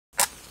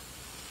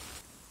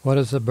What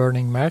does a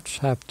burning match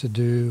have to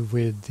do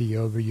with the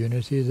over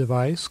Unity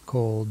device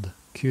called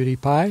Cutie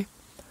Pie?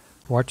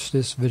 Watch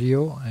this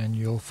video and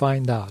you'll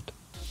find out.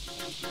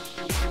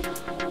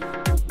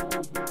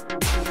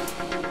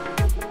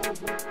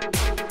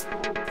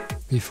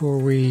 Before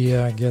we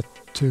get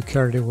too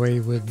carried away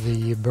with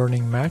the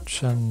burning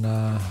match and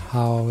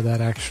how that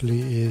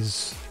actually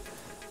is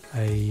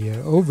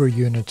a over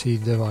Unity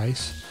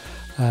device,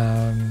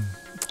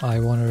 I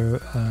want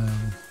to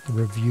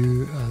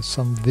review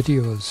some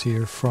videos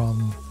here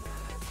from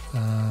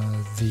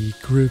the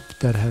group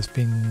that has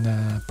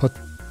been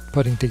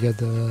putting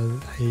together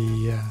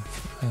a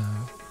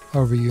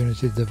over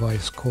Unity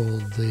device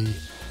called the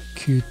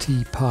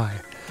QT Pi.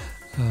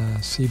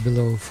 See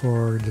below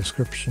for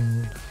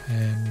description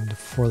and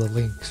for the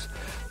links.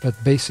 But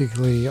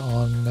basically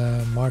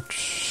on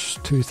March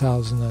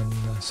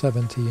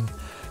 2017,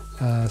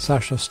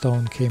 Sasha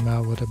Stone came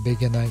out with a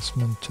big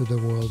announcement to the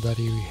world that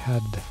he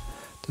had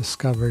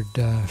discovered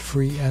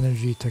free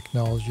energy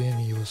technology and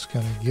he was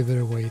going to give it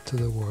away to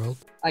the world.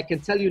 I can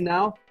tell you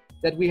now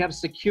that we have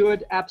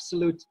secured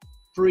absolute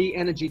free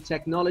energy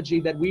technology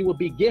that we will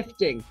be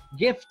gifting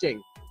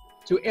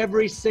to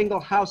every single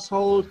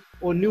household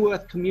or New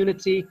Earth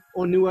community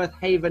or New Earth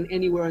haven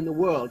anywhere in the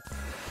world.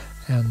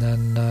 And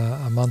then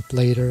a month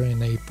later,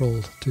 in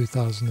April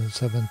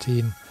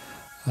 2017,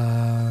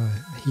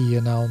 he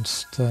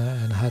announced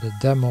and had a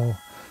demo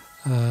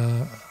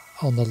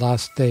on the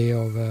last day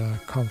of a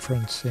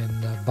conference in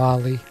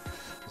Bali.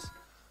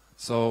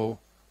 So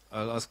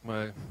I'll ask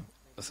my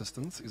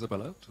assistant,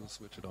 Isabella, to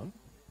switch it on.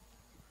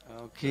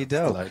 Okay,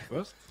 dope. Slide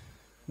first.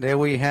 There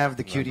we have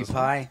the Cutie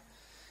Pie.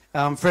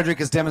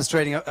 Fredrik is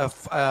demonstrating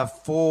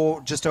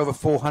just over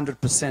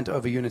 400%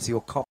 over Unity,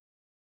 or copper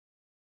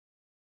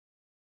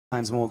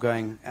times more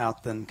going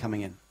out than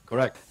coming in.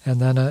 Correct. And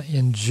then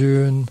in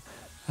June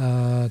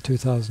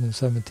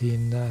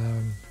 2017,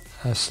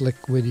 a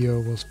slick video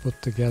was put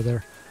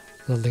together.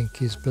 The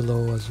link is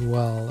below as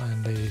well,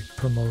 and they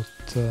promote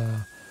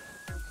the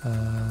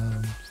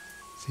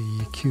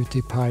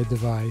QT Pi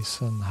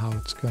device and how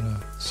it's going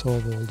to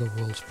solve all the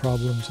world's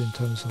problems in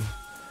terms of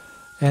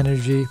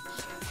energy.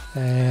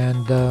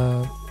 And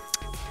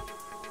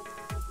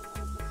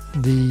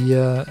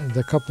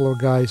the couple of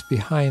guys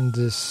behind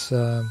this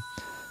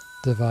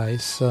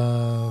device,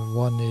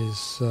 one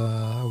is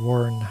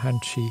Warren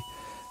Hanchey.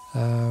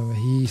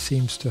 He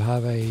seems to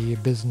have a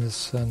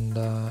business and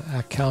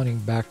accounting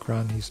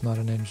background. He's not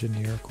an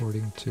engineer,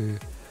 according to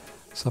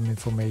some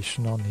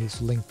information on his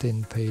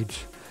LinkedIn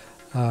page.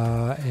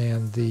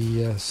 And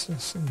the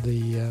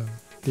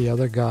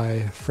other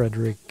guy,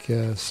 Fredrik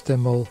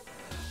Stimmel,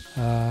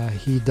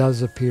 he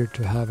does appear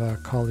to have a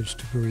college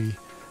degree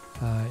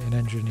in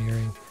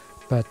engineering,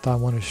 but I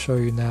want to show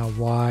you now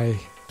why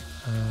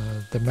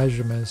the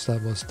measurements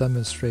that was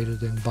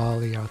demonstrated in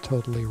Bali are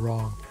totally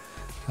wrong.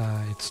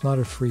 It's not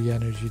a free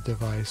energy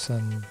device,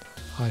 and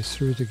I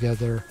threw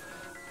together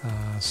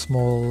a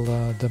small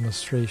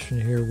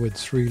demonstration here with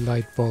 3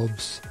 light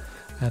bulbs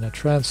and a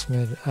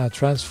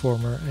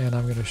transformer, and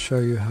I'm going to show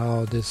you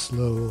how this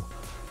little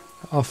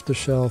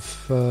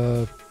off-the-shelf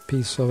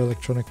piece of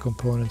electronic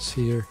components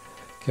here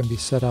can be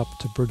set up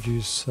to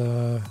produce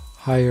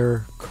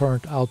higher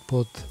current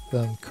output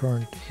than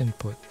current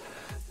input.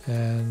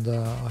 And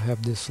I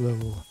have this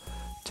little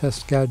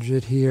test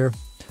gadget here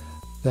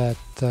that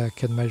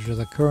can measure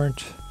the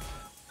current,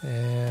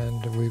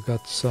 and we've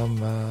got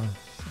some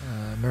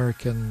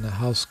American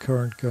house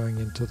current going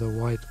into the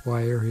white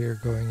wire here,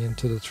 going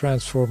into the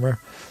transformer,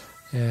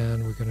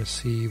 and we're going to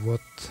see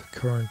what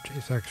current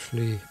is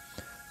actually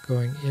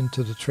going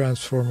into the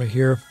transformer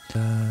here.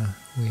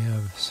 We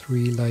have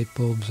 3 light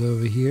bulbs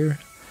over here,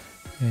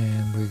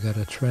 and we've got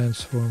a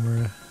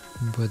transformer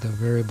with a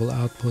variable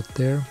output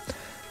there,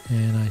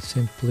 and I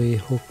simply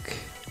hook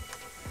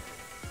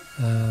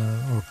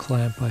or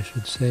clamp, I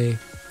should say,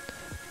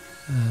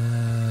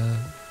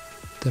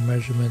 the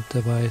measurement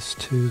device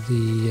to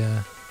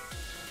the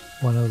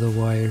one of the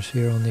wires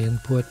here on the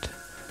input,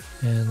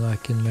 and I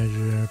can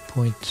measure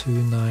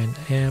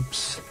 0.29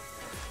 amps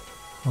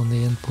on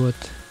the input,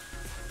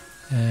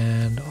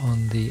 and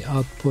on the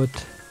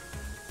output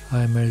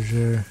I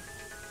measure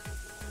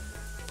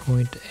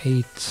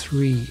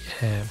 0.83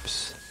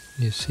 amps.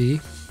 You see,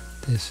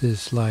 this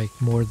is like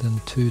more than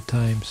 2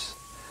 times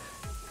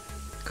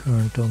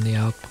current on the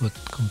output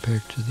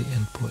compared to the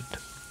input.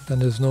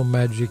 And there's no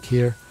magic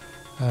here.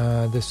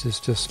 This is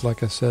just,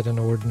 like I said, an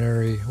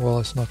ordinary, well,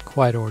 it's not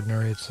quite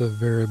ordinary, it's a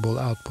variable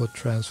output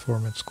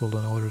transformer. It's called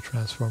an auto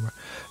transformer.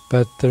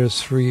 But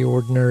there's 3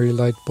 ordinary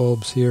light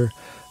bulbs here.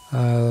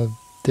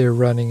 They're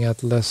running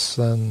at less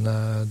than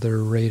their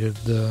rated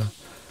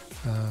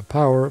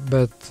power,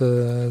 but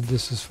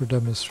this is for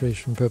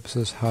demonstration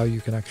purposes how you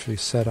can actually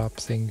set up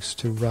things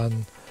to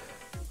run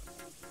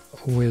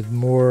with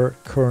more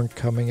current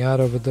coming out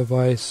of a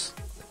device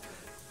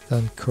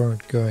than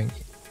current going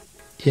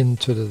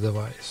into the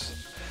device.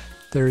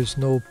 There is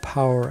no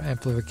power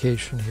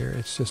amplification here,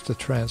 it's just a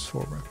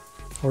transformer,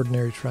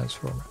 ordinary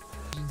transformer.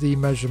 The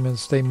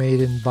measurements they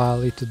made in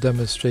Bali to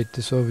demonstrate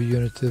this over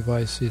unity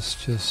device is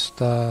just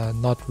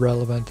not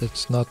relevant.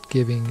 It's not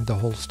giving the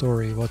whole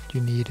story. What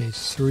you need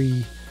is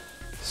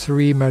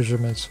three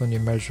measurements when you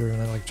measure an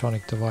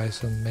electronic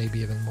device, and maybe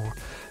even more.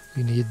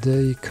 You need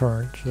the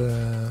current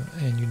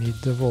and you need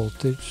the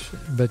voltage,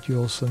 but you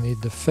also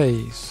need the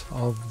phase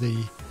of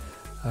the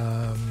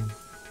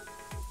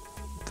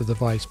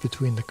device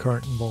between the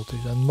current and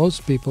voltage. And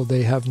most people,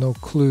 they have no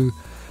clue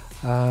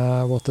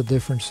what the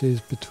difference is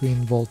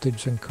between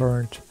voltage and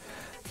current,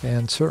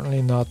 and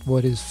certainly not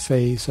what is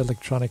phase,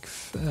 electric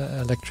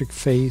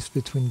phase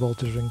between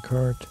voltage and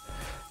current.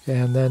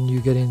 And then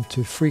you get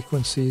into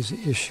frequencies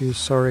issues.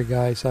 Sorry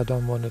guys, I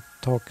don't want to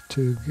talk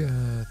too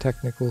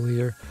technical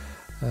here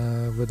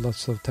with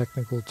lots of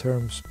technical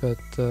terms, but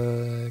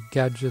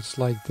gadgets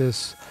like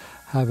this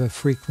have a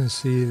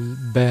frequency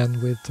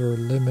bandwidth or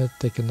limit.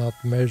 They cannot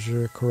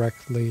measure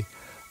correctly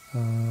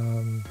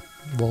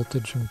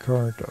voltage and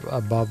current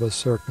above a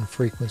certain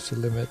frequency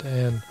limit,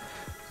 and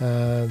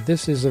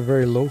this is a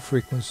very low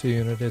frequency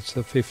unit. It's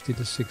a 50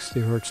 to 60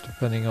 hertz,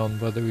 depending on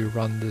whether we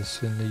run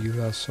this in the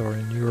US or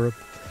in Europe.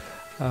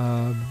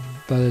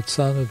 But it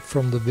sounded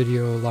from the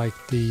video like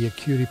the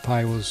Cutie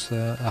Pie was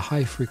a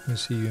high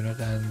frequency unit,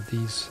 and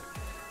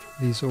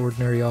these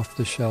ordinary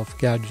off-the-shelf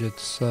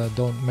gadgets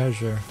don't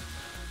measure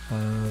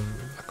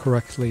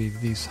correctly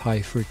these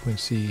high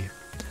frequency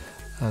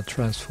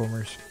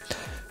transformers.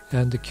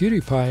 And the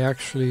Cutie Pie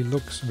actually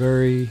looks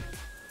very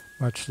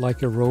much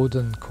like a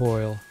Rodin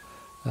coil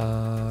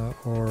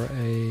or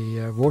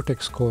a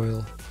vortex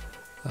coil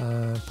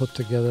put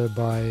together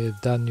by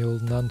Daniel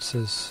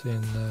Nunces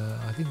in,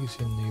 I think he's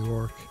in New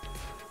York.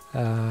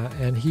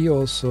 And he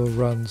also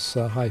runs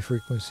high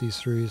frequency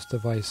series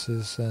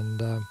devices,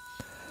 and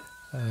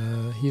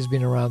he's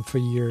been around for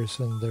years,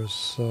 and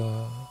there's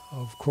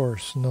of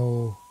course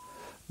no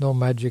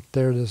magic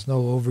there. There's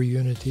no over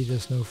unity,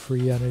 there's no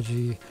free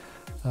energy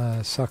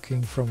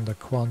sucking from the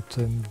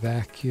quantum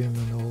vacuum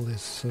and all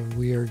this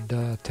weird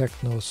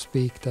techno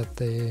speak that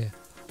they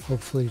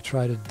hopefully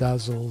try to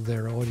dazzle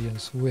their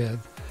audience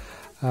with.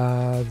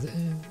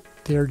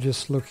 They're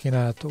just looking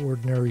at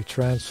ordinary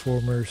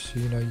transformers.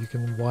 You know, you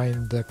can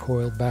wind the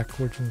coil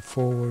backwards and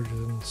forwards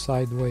and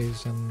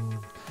sideways and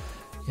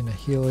in a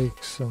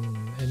helix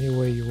and any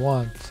way you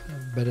want,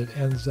 but it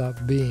ends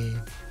up being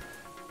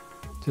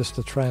just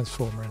a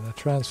transformer. And a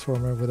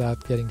transformer,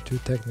 without getting too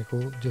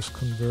technical, just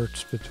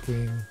converts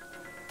between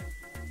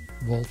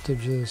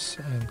voltages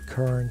and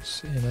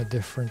currents in a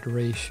different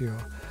ratio.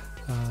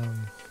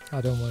 I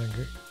don't want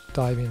to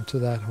dive into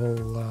that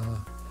whole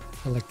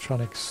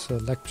electronics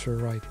lecture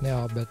right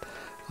now, but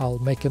I'll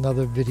make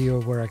another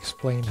video where I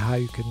explain how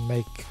you can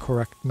make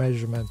correct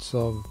measurements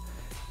of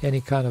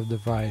any kind of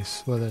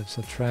device, whether it's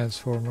a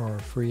transformer or a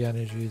free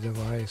energy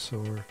device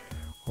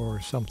or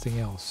something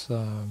else.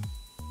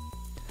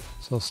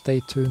 So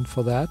stay tuned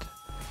for that.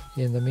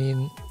 In the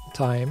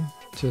meantime,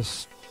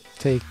 just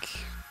take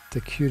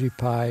the Cutie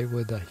Pie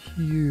with a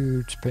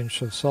huge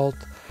pinch of salt,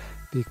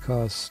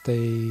 because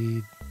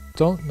they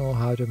don't know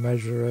how to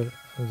measure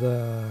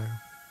the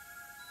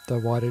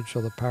wattage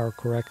or the power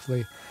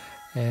correctly,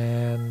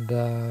 and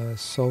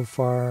so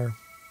far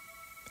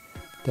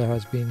there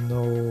has been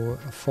no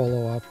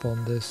follow-up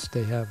on this.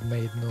 They have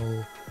made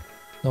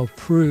no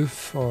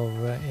proof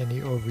of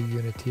any over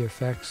unity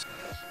effects.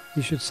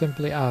 You should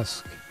simply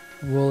ask,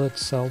 will it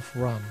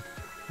self-run?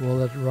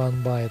 Will it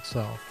run by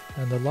itself?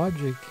 And the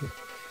logic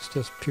is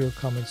just pure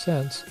common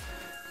sense.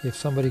 If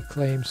somebody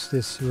claims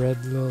this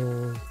red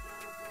little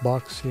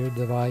box here,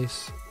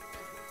 device,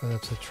 whether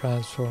it's a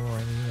transformer or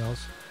anything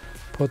else,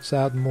 puts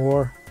out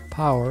more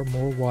power,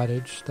 more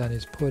wattage than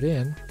is put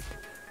in,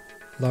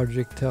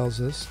 logic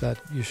tells us that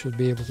you should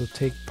be able to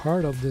take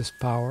part of this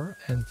power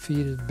and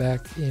feed it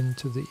back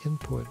into the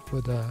input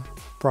with a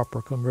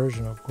proper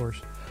conversion, of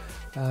course.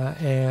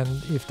 And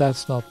if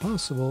that's not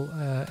possible,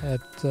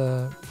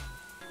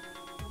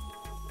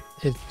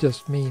 it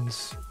just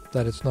means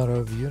that it's not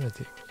over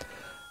unity.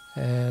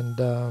 And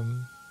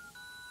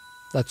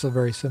that's a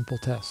very simple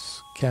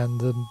test. Can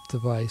the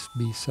device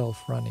be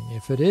self-running?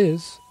 If it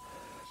is,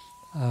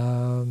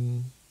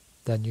 then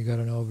you got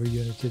an over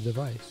unity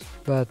device.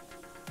 But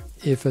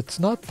if it's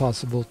not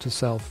possible to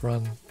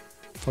self-run,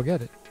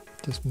 forget it.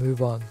 Just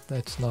move on.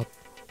 It's not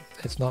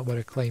what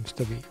it claims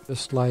to be.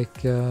 Just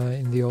like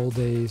in the old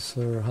days,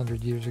 or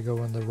 100 years ago,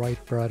 when the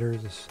Wright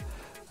brothers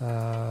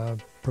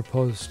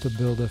proposed to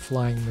build a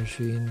flying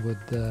machine with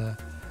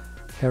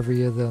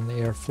heavier than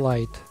air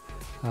flight,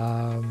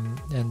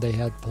 and they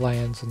had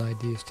plans and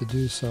ideas to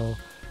do so,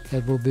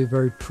 it will be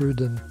very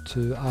prudent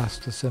to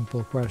ask the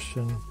simple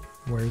question,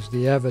 where's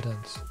the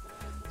evidence?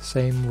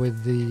 Same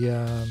with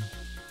the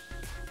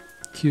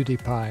Cutie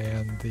Pie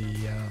and the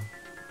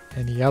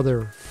any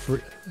other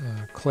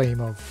claim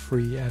of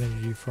free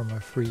energy from a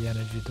free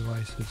energy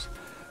devices.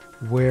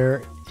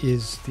 Where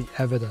is the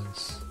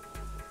evidence?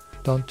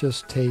 Don't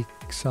just take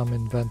some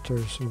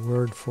inventor's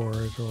word for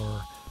it,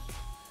 or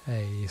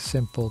a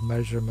simple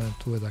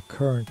measurement with a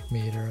current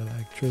meter,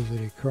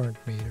 electricity current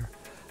meter.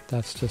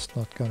 That's just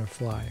not going to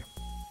fly.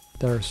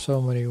 there are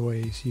so many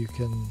ways you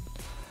can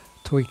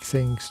tweak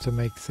things to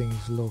make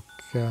things look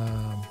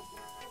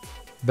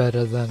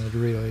better than it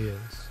really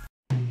is.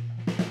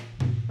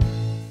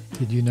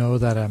 Did you know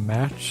that a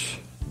match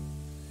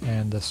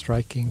and the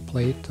striking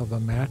plate of a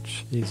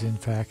match is in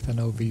fact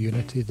an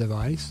over-unity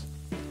device?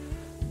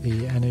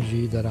 The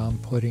energy that I'm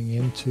putting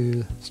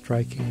into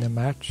striking the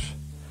match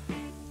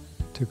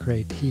to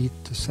create heat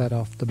to set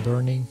off the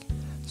burning,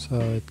 so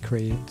it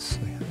creates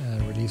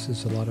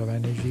releases a lot of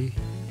energy,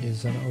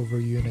 is an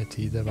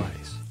over-unity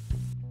device.